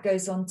 That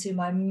goes on to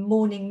my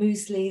morning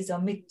mueslis or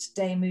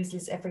midday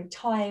mueslis every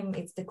time.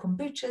 It's the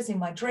kombuchas in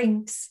my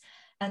drinks.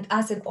 And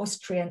as an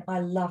Austrian, I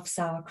love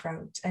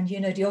sauerkraut. And you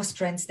know, the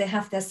Austrians, they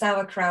have their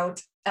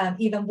sauerkraut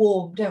even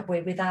warm, don't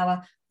we, with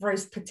our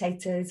roast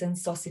potatoes and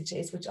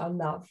sausages, which I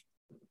love.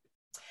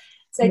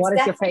 So what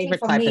is your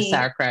favorite type of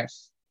sauerkraut?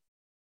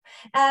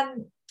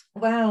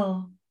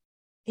 Well,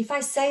 if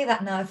I say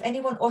that now, if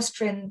anyone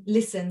Austrian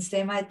listens,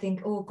 they might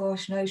think, oh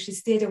gosh, no, she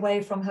steered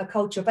away from her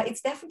culture. But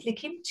it's definitely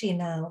kimchi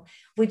now,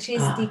 which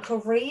is the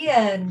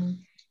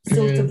Korean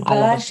sort of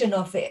version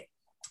of it.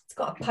 It's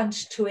got a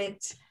punch to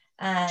it.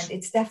 And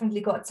it's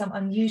definitely got some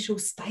unusual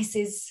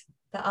spices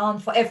that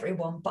aren't for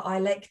everyone, but I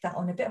like that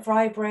on a bit of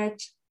rye bread,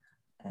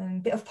 a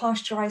bit of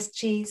pasteurized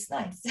cheese.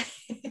 Nice.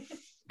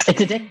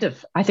 It's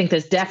addictive. I think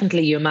there's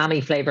definitely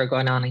umami flavor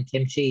going on in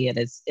kimchi. It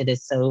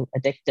is so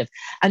addictive.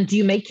 And do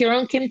you make your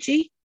own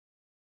kimchi?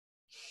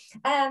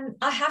 I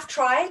have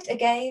tried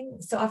again.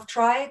 So I've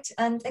tried,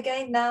 and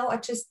again now I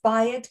just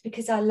buy it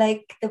because I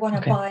like the one I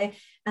buy,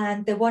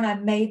 and the one I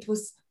made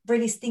was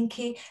really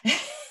stinky.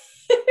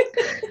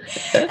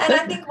 And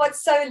I think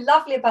what's so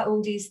lovely about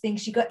all these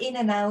things, you go in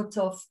and out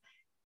of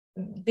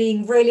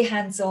being really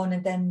hands-on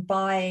and then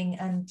buying,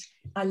 and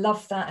I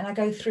love that. And I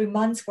go through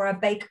months where I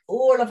bake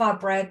all of our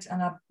bread,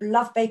 and I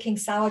love baking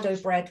sourdough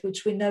bread,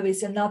 which we know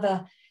is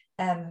another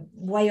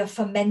way of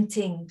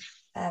fermenting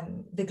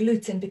the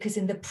gluten, because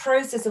in the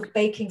process of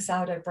baking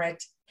sourdough bread,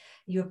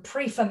 you're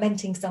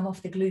pre-fermenting some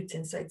of the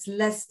gluten, so it's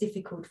less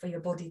difficult for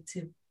your body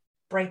to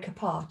break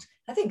apart.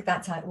 I think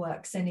that's how it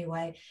works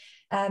anyway.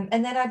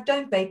 And then I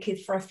don't bake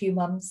it for a few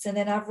months, and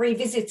then I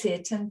revisit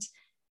it, and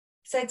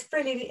so it's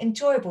really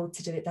enjoyable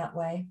to do it that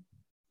way.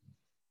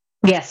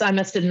 Yes, I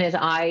must admit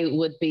I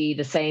would be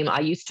the same. I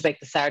used to bake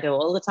the sourdough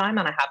all the time,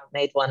 and I haven't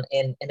made one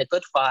in a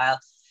good while.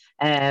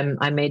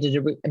 I made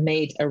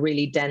a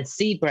really dense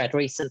seed bread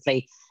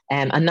recently,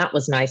 and that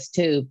was nice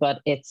too.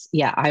 But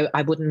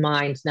I wouldn't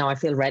mind now. I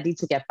feel ready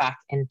to get back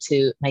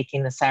into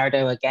making the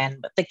sourdough again.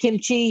 But the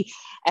kimchi,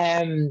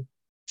 I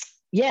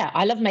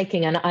love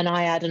making, and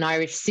I add an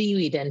Irish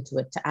seaweed into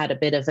it to add a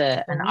bit of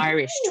an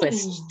Irish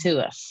twist to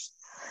it.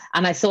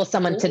 And I saw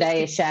someone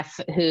today, a chef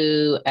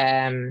who,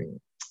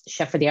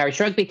 chef for the Irish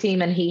rugby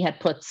team, and he had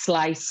put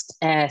sliced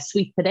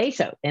sweet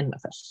potato in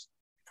with it.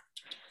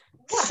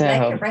 I'd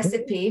like a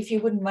recipe if you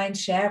wouldn't mind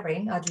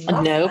sharing. I'd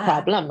love no that.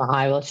 problem.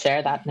 I will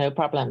share that. No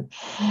problem.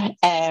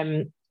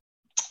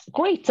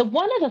 Great. So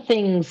one of the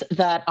things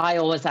that I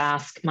always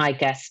ask my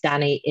guests,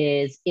 Danny,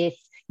 is if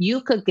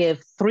you could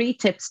give 3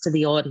 tips to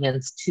the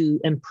audience to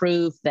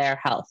improve their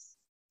health,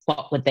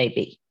 what would they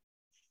be?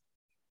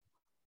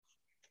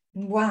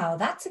 Wow,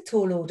 that's a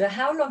tall order.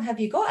 How long have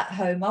you got at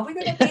home? Are we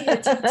going to be here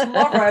till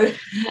tomorrow?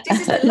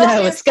 This is the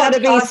longest it's got to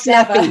be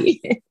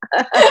snappy.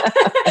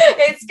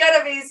 It's going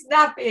to be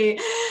snappy.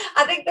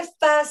 I think the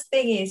first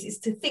thing is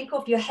to think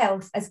of your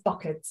health as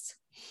buckets.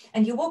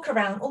 And you walk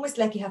around almost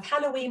like you have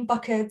Halloween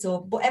buckets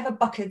or whatever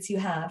buckets you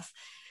have.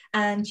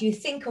 And you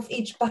think of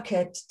each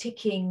bucket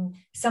ticking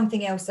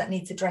something else that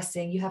needs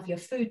addressing. You have your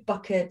food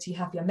bucket, you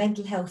have your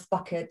mental health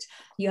bucket,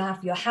 you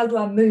have your how do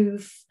I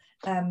move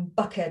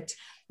bucket,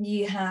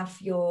 you have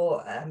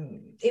your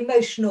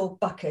emotional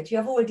bucket, you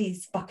have all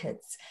these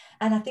buckets.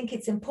 And I think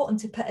it's important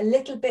to put a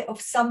little bit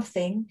of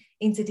something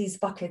into these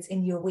buckets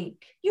in your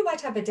week. You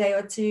might have a day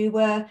or two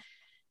where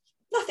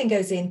nothing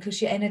goes in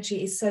because your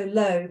energy is so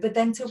low, but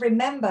then to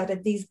remember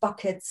that these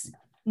buckets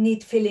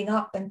need filling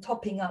up and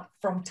topping up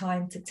from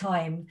time to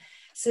time,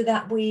 so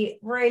that we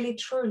really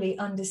truly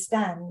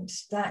understand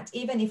that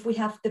even if we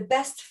have the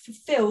best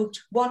filled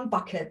one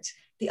bucket,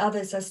 the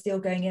others are still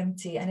going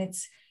empty, and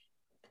it's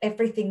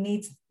everything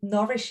needs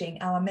nourishing.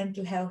 Our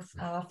mental health,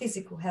 our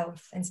physical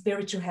health and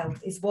spiritual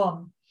health is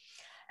one.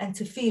 And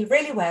to feel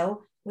really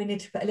well, we need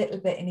to put a little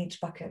bit in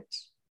each bucket.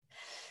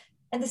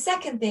 And the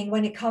second thing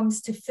when it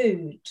comes to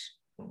food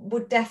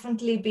would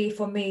definitely be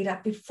for me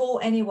that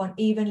before anyone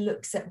even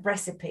looks at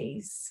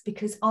recipes,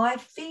 because I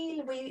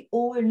feel we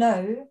all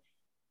know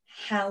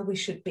how we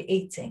should be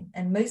eating.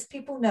 And most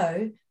people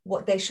know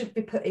what they should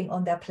be putting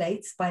on their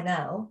plates by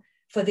now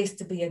for this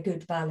to be a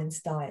good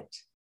balanced diet.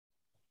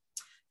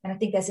 And I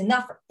think there's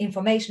enough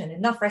information and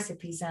enough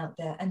recipes out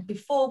there. And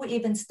before we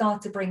even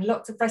start to bring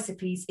lots of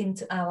recipes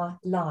into our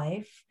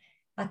life,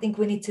 I think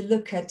we need to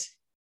look at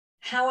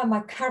how am I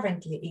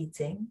currently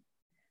eating,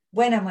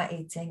 when am I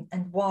eating,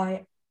 and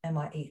why am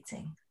I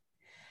eating?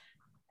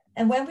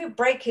 And when we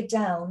break it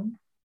down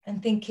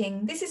and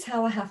thinking, this is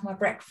how I have my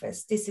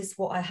breakfast, this is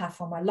what I have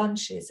for my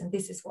lunches, and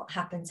this is what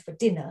happens for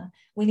dinner,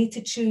 we need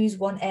to choose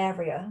one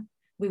area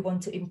we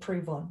want to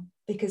improve on,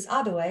 because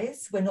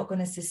otherwise we're not going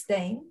to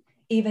sustain,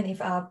 even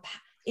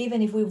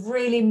if we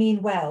really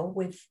mean well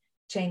with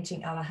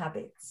changing our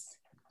habits.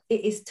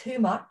 It is too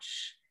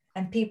much,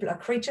 and people are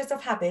creatures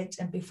of habit,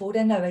 and before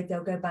they know it,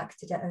 they'll go back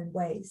to their own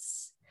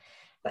ways.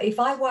 But if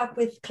I work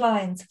with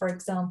clients, for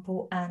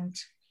example, and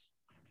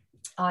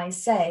I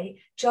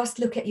say, just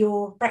look at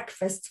your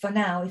breakfast for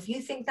now. If you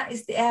think that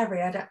is the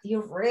area that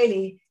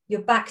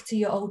you're back to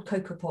your old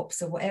Cocoa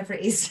Pops or whatever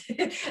it is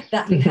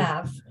that you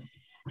have,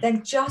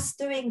 then just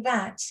doing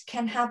that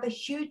can have a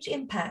huge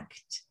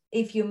impact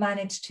if you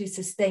manage to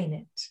sustain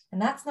it.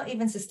 And that's not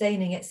even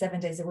sustaining it 7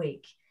 days a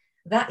week.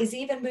 That is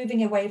even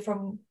moving away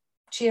from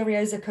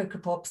Cheerios or Cocoa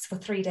Pops for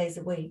 3 days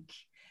a week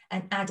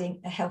and adding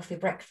a healthy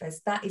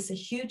breakfast. That is a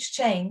huge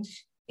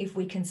change if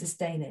we can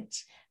sustain it,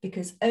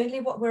 because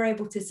only what we're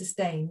able to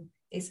sustain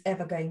is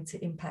ever going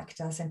to impact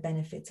us and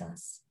benefit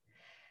us.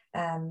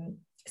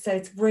 So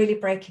it's really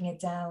breaking it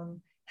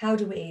down. How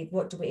do we eat?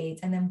 What do we eat?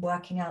 And then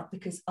working out,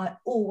 because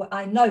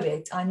I know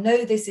it. I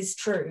know this is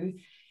true.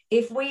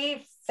 If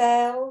we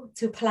fail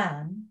to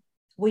plan,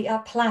 we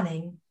are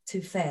planning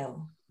to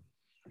fail.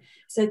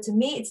 So to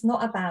me, it's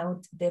not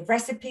about the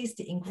recipes,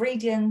 the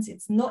ingredients.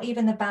 It's not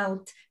even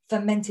about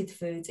fermented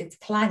foods. It's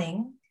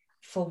planning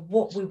for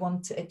what we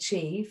want to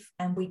achieve,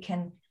 and we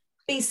can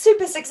be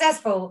super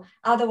successful.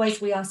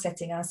 Otherwise, we are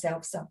setting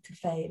ourselves up to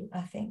fail,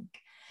 I think.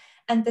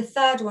 And the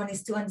third one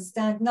is to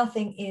understand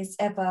nothing is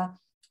ever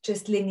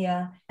just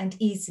linear and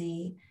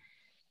easy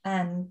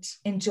and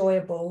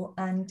enjoyable.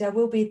 And there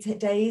will be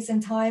days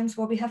and times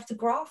where we have to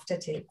graft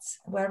at it,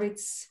 where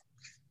it's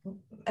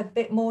a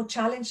bit more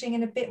challenging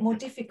and a bit more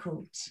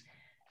difficult,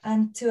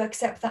 and to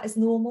accept that as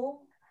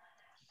normal.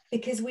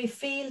 because we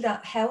feel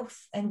that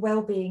health and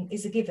well-being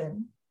is a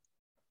given.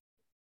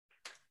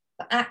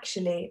 But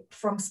actually,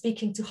 from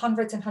speaking to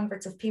hundreds and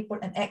hundreds of people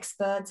and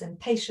experts and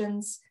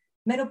patients,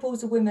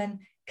 menopausal women,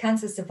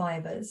 cancer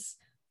survivors,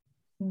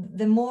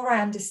 the more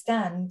I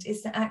understand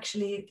is that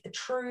actually a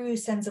true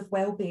sense of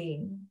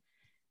well-being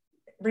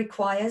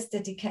requires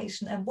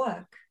dedication and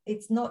work.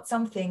 It's not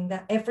something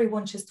that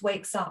everyone just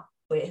wakes up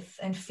with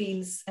and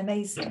feels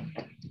amazing.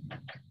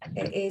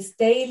 It is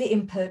daily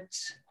input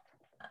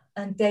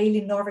and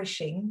daily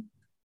nourishing.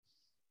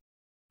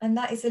 And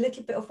that is a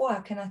little bit of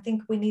work. And I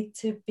think we need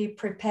to be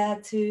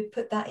prepared to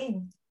put that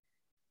in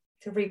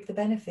to reap the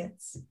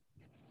benefits.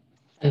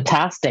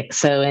 Fantastic.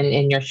 So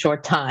in your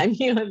short time,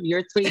 you have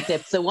your 3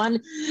 tips. So one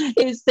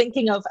is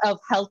thinking of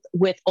health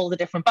with all the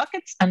different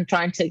buckets and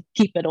trying to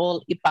keep it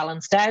all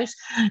balanced out.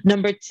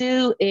 Number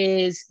 2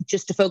 is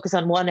just to focus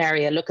on one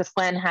area, look at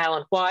when, how,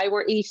 and why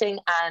we're eating.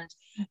 And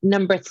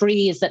number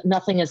 3 is that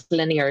nothing is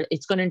linear.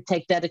 It's going to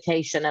take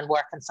dedication and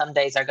work, and some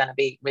days are going to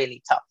be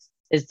really tough.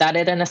 Is that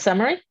it in a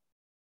summary?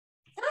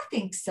 I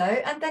think so.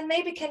 And then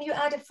maybe can you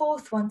add a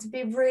 4th one to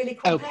be really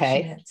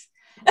compassionate?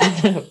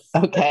 Okay.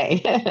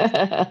 Okay.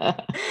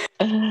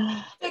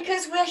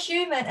 Because we're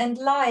human and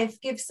life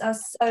gives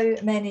us so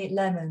many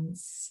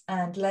lemons,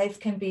 and life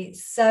can be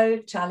so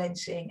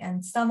challenging.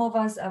 And some of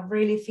us are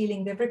really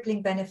feeling the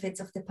rippling benefits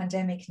of the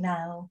pandemic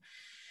now.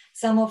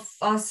 Some of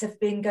us have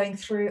been going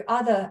through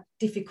other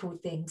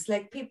difficult things,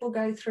 like people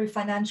go through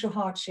financial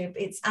hardship.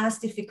 It's as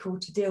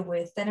difficult to deal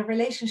with than a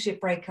relationship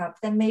breakup,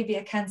 then maybe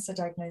a cancer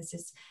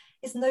diagnosis.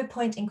 There's no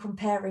point in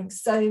comparing.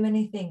 So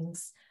many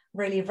things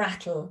really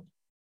rattle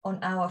on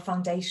our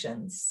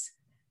foundations,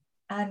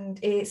 and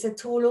it's a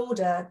tall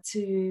order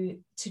to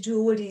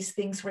do all these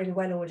things really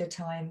well all the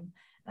time,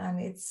 and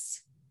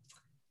it's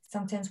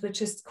sometimes we're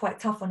just quite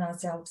tough on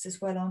ourselves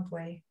as well, aren't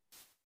we?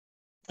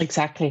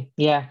 Exactly.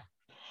 Yeah.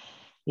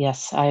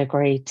 Yes, I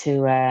agree.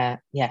 To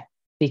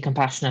be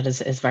compassionate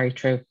is very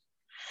true.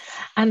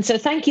 And so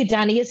thank you,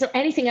 Danny. Is there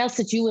anything else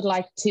that you would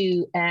like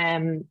to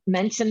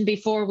mention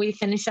before we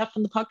finish up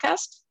on the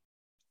podcast?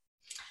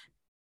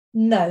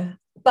 No,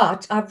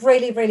 but I've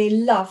really, really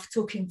loved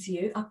talking to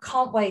you. I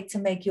can't wait to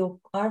make your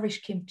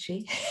Irish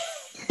kimchi.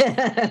 And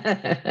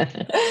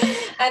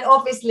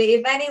obviously,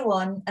 if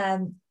anyone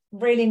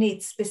really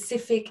needs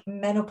specific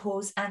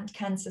menopause and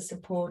cancer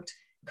support,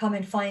 come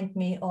and find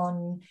me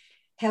on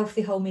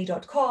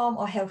healthywholeme.com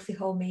or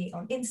healthywholeme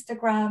on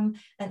Instagram,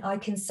 and I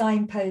can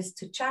signpost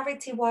to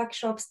charity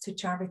workshops, to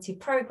charity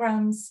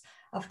programs.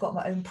 I've got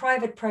my own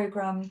private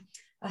program.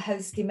 I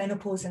host the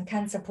Menopause and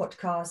Cancer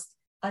podcast.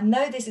 I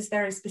know this is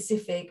very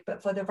specific,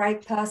 but for the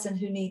right person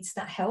who needs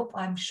that help,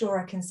 I'm sure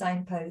I can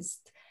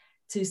signpost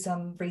to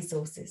some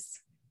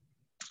resources.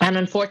 And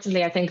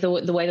unfortunately, I think the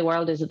way the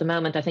world is at the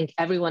moment, I think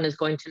everyone is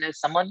going to know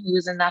someone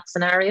who's in that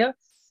scenario.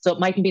 So it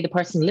mightn't be the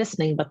person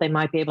listening, but they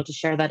might be able to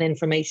share that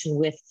information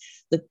with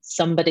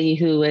somebody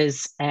who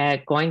is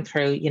going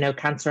through,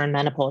 cancer and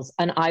menopause.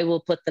 And I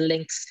will put the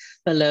links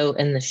below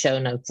in the show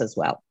notes as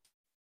well.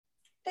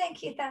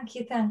 Thank you, thank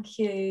you, thank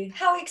you.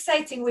 How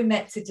exciting we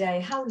met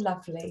today. How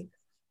lovely.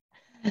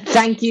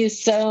 Thank you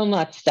so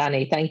much,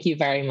 Danny. Thank you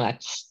very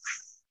much.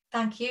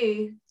 Thank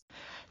you.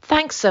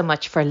 Thanks so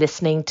much for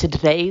listening to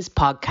today's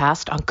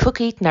podcast on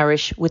Cook, Eat,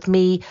 Nourish with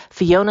me,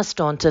 Fiona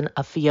Staunton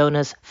of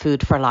Fiona's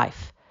Food for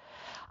Life.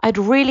 I'd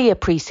really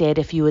appreciate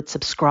if you would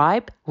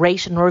subscribe,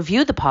 rate and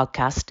review the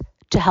podcast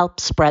to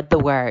help spread the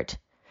word.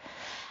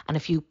 And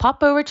if you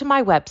pop over to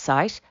my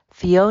website,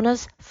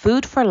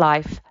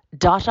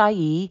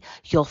 fionasfoodforlife.ie,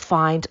 you'll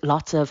find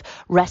lots of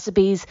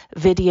recipes,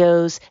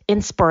 videos,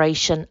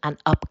 inspiration and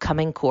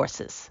upcoming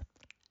courses.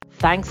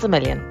 Thanks a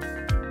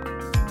million.